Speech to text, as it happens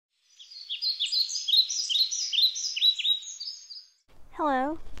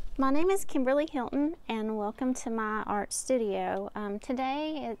Hello, my name is Kimberly Hilton and welcome to my art studio.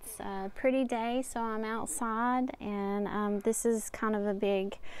 Today it's a pretty day, so I'm outside, and this is kind of a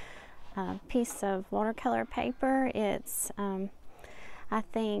big piece of watercolor paper. It's I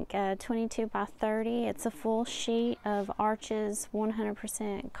think 22 by 30. It's a full sheet of Arches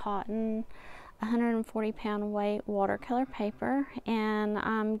 100% cotton, 140-pound weight watercolor paper, and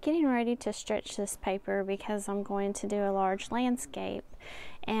I'm getting ready to stretch this paper because I'm going to do a large landscape.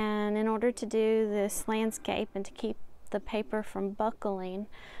 And in order to do this landscape and to keep the paper from buckling,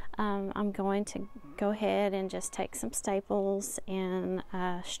 I'm going to go ahead and just take some staples and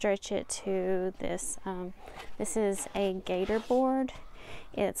stretch it to this. This is a Gatorboard.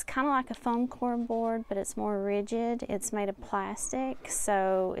 It's kind of like a foam core board, but it's more rigid. It's made of plastic,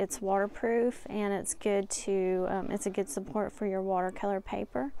 so it's waterproof, and it's good to it's a good support for your watercolor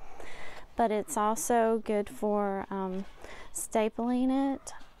paper. But it's also good for stapling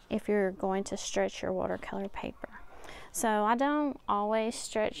it if you're going to stretch your watercolor paper. So I don't always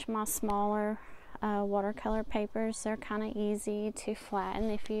stretch my smaller watercolor papers. They're kind of easy to flatten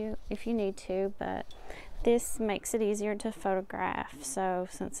if you need to, but this makes it easier to photograph. So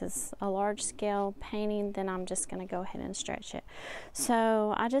since it's a large scale painting, then I'm just going to go ahead and stretch it.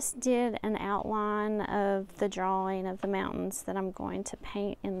 So I just did an outline of the drawing of the mountains that I'm going to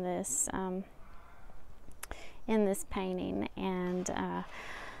paint in this painting, and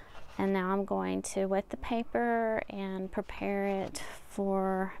now I'm going to wet the paper and prepare it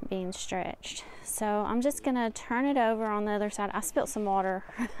for being stretched. So I'm just going to turn it over on the other side. I spilled some water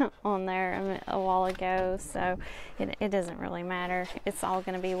on there a while ago, so it doesn't really matter. It's all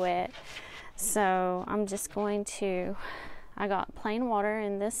going to be wet. So I'm just going to, I got plain water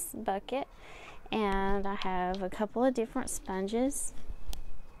in this bucket, and I have a couple of different sponges.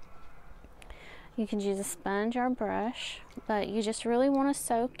 You can use a sponge or a brush, but you just really want to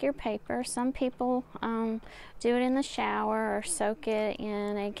soak your paper. Some people do it in the shower or soak it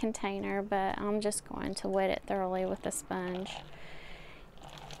in a container, but I'm just going to wet it thoroughly with a sponge.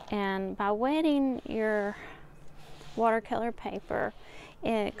 And by wetting your watercolor paper,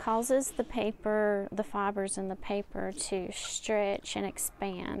 it causes the paper, the fibers in the paper, to stretch and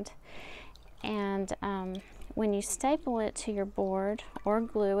expand. And when you staple it to your board or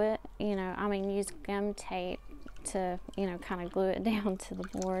glue it, use gum tape to, kind of glue it down to the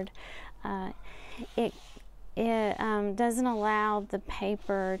board, it doesn't allow the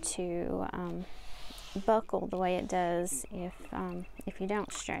paper to buckle the way it does if you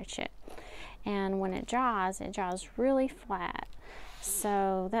don't stretch it. And when it dries really flat.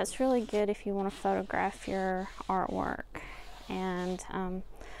 So that's really good if you want to photograph your artwork. And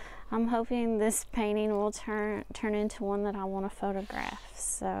I'm hoping this painting will turn into one that I want to photograph.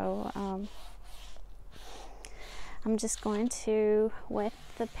 So I'm just going to wet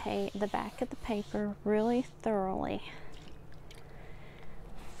the back of the paper really thoroughly.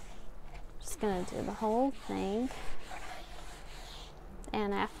 Just going to do the whole thing.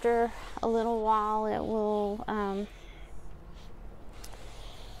 And after a little while, it will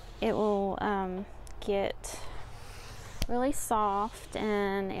get really soft,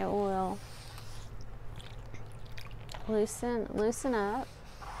 and it will loosen up.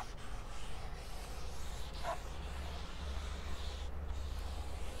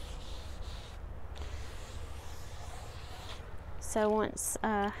 So once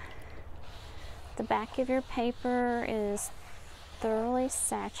the back of your paper is thoroughly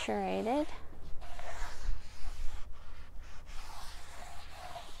saturated,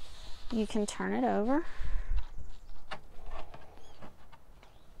 you can turn it over.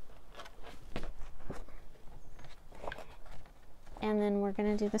 And then we're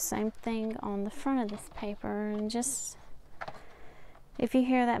going to do the same thing on the front of this paper. And just, if you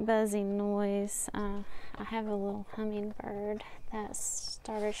hear that buzzing noise, I have a little hummingbird that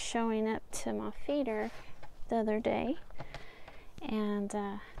started showing up to my feeder the other day. And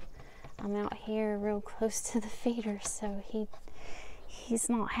I'm out here real close to the feeder, so he's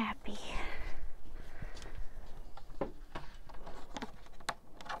not happy.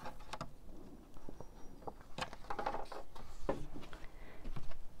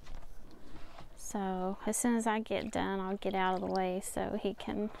 So as soon as I get done, I'll get out of the way so he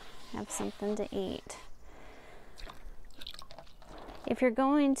can have something to eat. If you're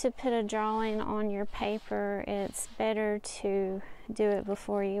going to put a drawing on your paper, it's better to do it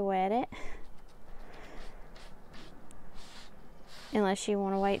before you wet it, unless you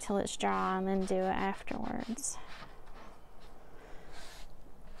want to wait till it's dry and then do it afterwards.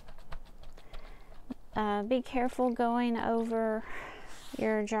 Be careful going over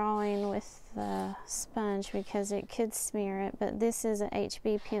your drawing with the sponge because it could smear it, but this is a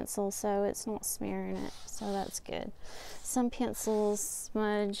HB pencil, so it's not smearing it, so that's good. Some pencils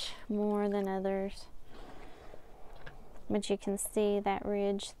smudge more than others, but you can see that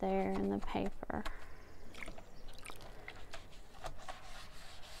ridge there in the paper.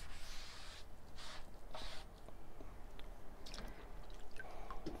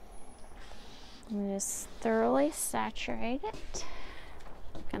 And just thoroughly saturate it.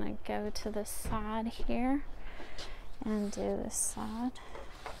 I'm gonna go to the side here and do this side.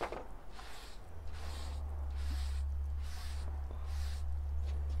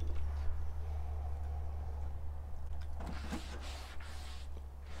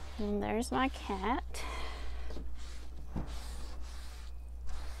 And there's my cat.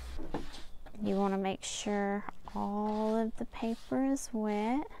 You want to make sure all of the paper is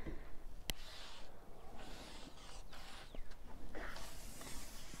wet.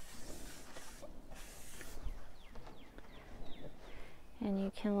 And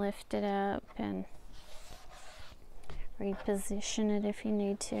you can lift it up and reposition it if you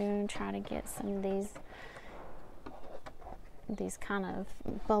need to, and try to get some of these kind of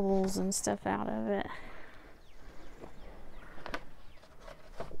bubbles and stuff out of it.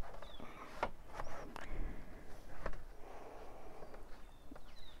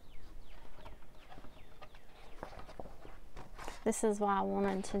 This is why I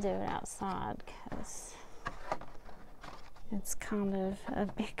wanted to do it outside, because it's kind of a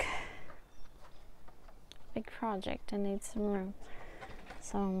big project and needs some room.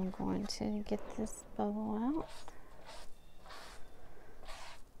 So I'm going to get this bubble out.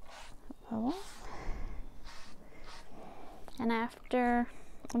 Bubble. And after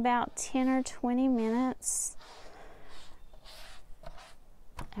about 10 or 20 minutes,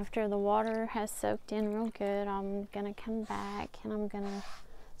 after the water has soaked in real good, I'm gonna come back and I'm gonna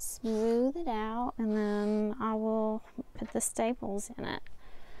smooth it out, and then I will put the staples in it.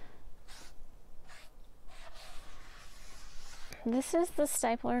 This is the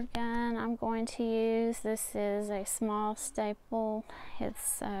stapler gun I'm going to use. This is a small staple.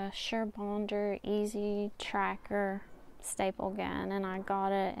 It's a Surebonder Easy Tracker staple gun, and I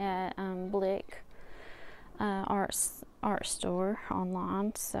got it at Blick art store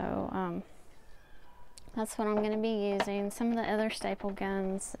online. So that's what I'm going to be using. Some of the other staple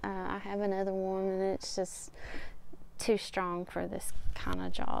guns, I have another one and it's just too strong for this kind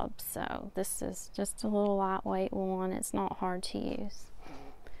of job. So this is just a little lightweight one. It's not hard to use.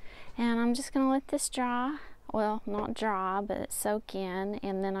 And I'm just going to let this dry. Well, not dry, but soak in.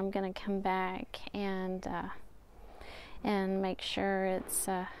 And then I'm going to come back and make sure it's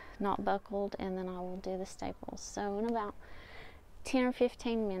not buckled, and then I will do the staples. So in about 10 or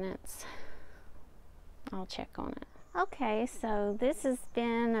 15 minutes, I'll check on it. Okay, so this has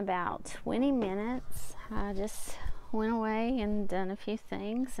been about 20 minutes. I just went away and done a few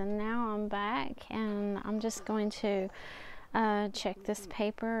things, and now I'm back, and I'm just going to check this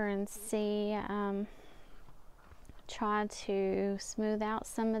paper and see, try to smooth out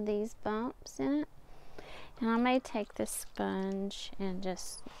some of these bumps in it. And I may take this sponge and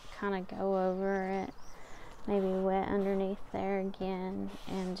just kind of go over it, maybe wet underneath there again,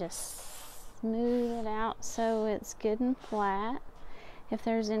 and just smooth it out so it's good and flat. If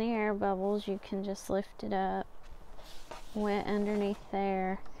there's any air bubbles, you can just lift it up, wet underneath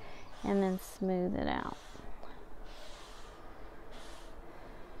there, and then smooth it out.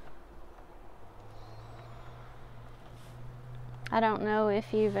 I don't know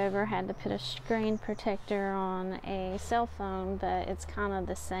if you've ever had to put a screen protector on a cell phone, but it's kind of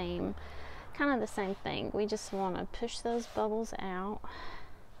the same thing. We just want to push those bubbles out.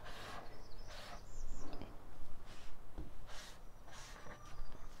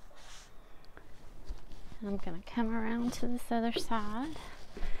 I'm going to come around to this other side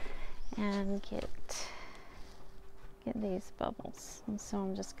and get these bubbles. And so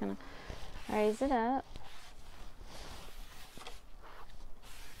I'm just going to raise it up.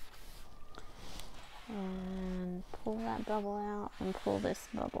 And pull that bubble out and pull this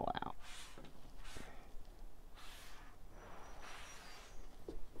bubble out.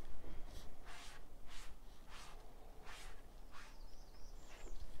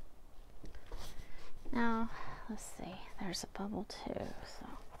 Now, let's see, there's a bubble too, so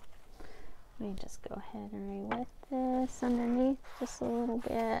let me just go ahead and re-wet this underneath just a little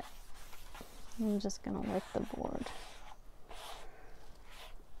bit. I'm just going to wet the board.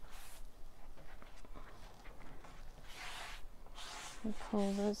 And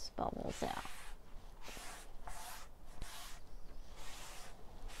pull those bubbles out.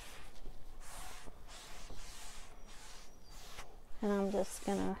 And I'm I'm just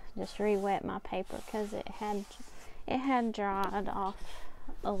gonna re-wet my paper because it had dried off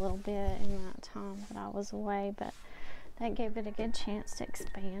a little bit in that time that I was away, but that gave it a good chance to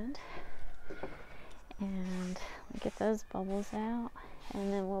expand. And get those bubbles out,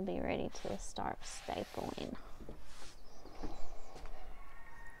 and then we'll be ready to start stapling.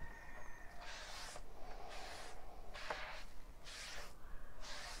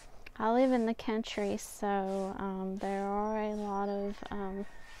 I live in the country, so there are a lot of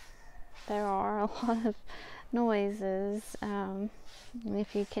noises.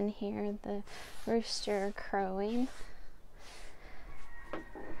 If you can hear the rooster crowing.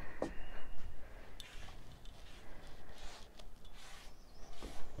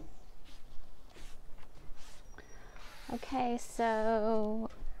 Okay,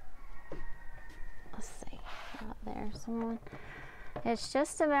 so let's see, there's one. It's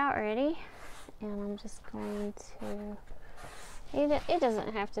just about ready, and I'm just going to, it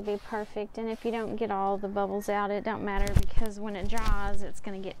doesn't have to be perfect, and if you don't get all the bubbles out, it don't matter, because when it dries, it's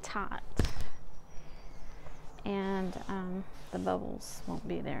going to get tight, and the bubbles won't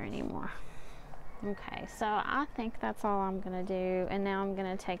be there anymore. Okay, so I think that's all I'm going to do, and now I'm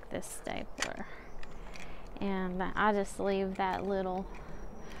going to take this stapler, and I just leave that little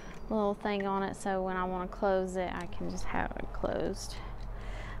thing on it, so when I want to close it, I can just have it closed.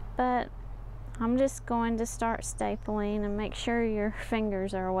 But I'm just going to start stapling, and make sure your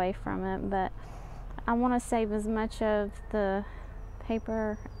fingers are away from it, but I want to save as much of the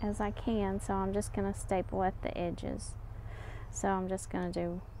paper as I can, so I'm just going to staple at the edges. So I'm just going to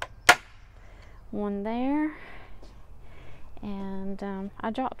do one there, and I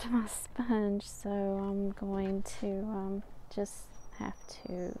dropped my sponge, so I'm going to just have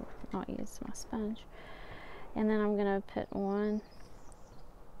to not use my sponge, and then I'm going to put one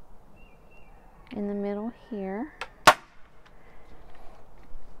in the middle here,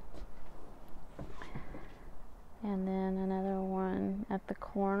 and then another one at the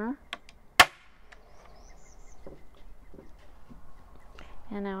corner,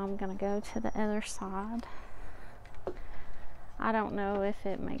 and now I'm going to go to the other side. I don't know if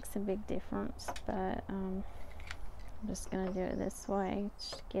it makes a big difference, but I'm just going to do it this way,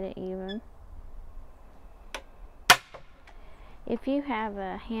 just to get it even. If you have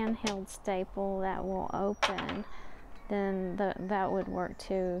a handheld staple that will open, then that would work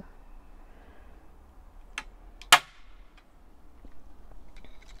too.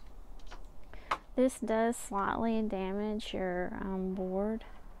 This does slightly damage your board,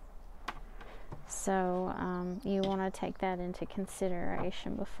 so you want to take that into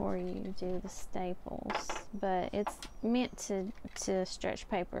consideration before you do the staples. But it's meant to stretch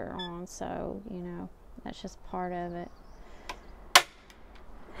paper on, so you know, that's just part of it.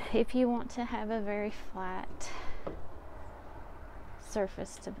 If you want to have a very flat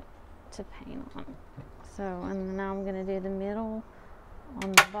surface to paint on. So, and now I'm going to do the middle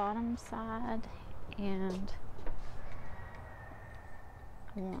on the bottom side, and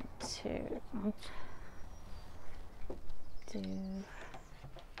I want to do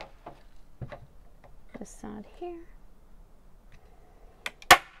this side here.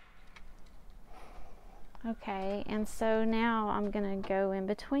 Okay, and so now I'm going to go in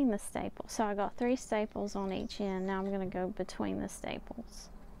between the staples. So I got 3 staples on each end. Now I'm going to go between the staples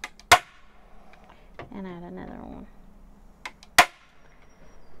and add another one.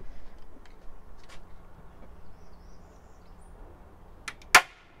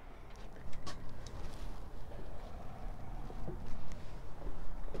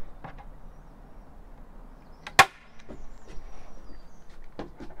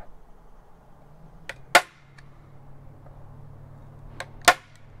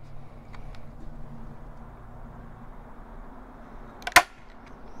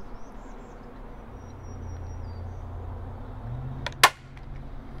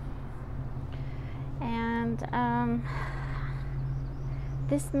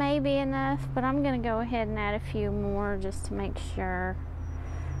 This may be enough, but I'm going to go ahead and add a few more just to make sure.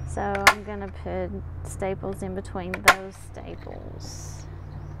 So I'm going to put staples in between those staples,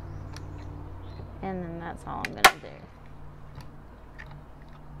 and then that's all I'm going to do.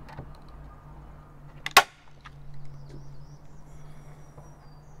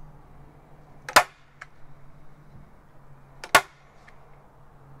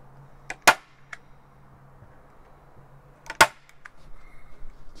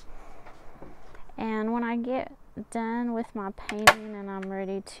 And when I get done with my painting and I'm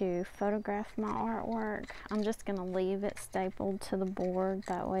ready to photograph my artwork, I'm just going to leave it stapled to the board.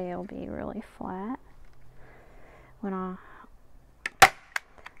 That way it'll be really flat when I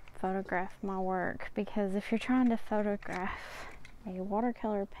photograph my work. Because if you're trying to photograph a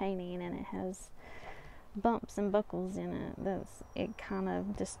watercolor painting and it has bumps and buckles in it, it kind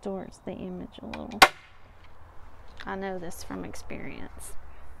of distorts the image a little. I know this from experience.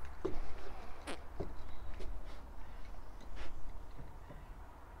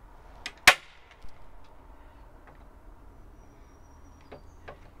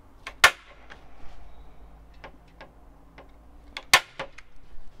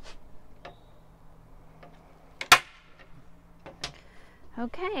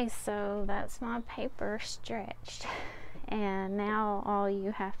 Okay, so that's my paper stretched, and now all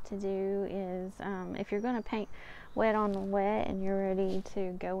you have to do is, if you're going to paint wet on wet and you're ready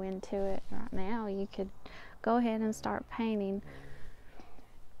to go into it right now, you could go ahead and start painting.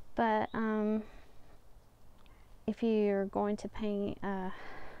 But if you're going to paint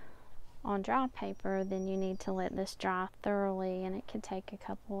on dry paper, then you need to let this dry thoroughly, and it could take a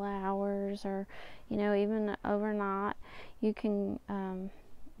couple hours, or even overnight. You can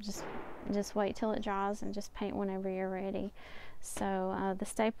just wait till it dries and just paint whenever you're ready. So the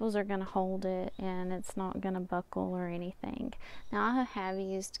staples are going to hold it, and it's not going to buckle or anything. Now, I have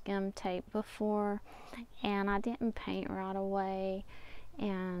used gum tape before, and I didn't paint right away,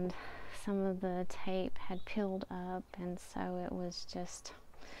 and some of the tape had peeled up, and so it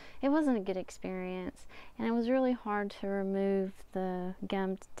wasn't a good experience, and it was really hard to remove the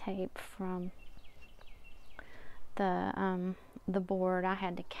gum tape from the board. I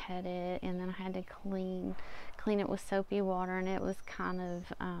had to cut it, and then I had to clean it with soapy water, and it was kind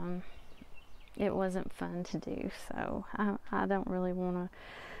of it wasn't fun to do. So I don't really want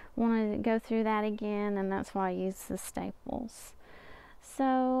to go through that again, and that's why I use the staples.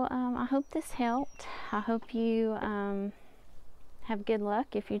 So I hope this helped. I hope you have good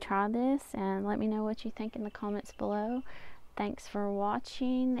luck if you try this, and let me know what you think in the comments below. Thanks for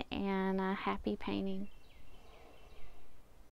watching, and happy painting.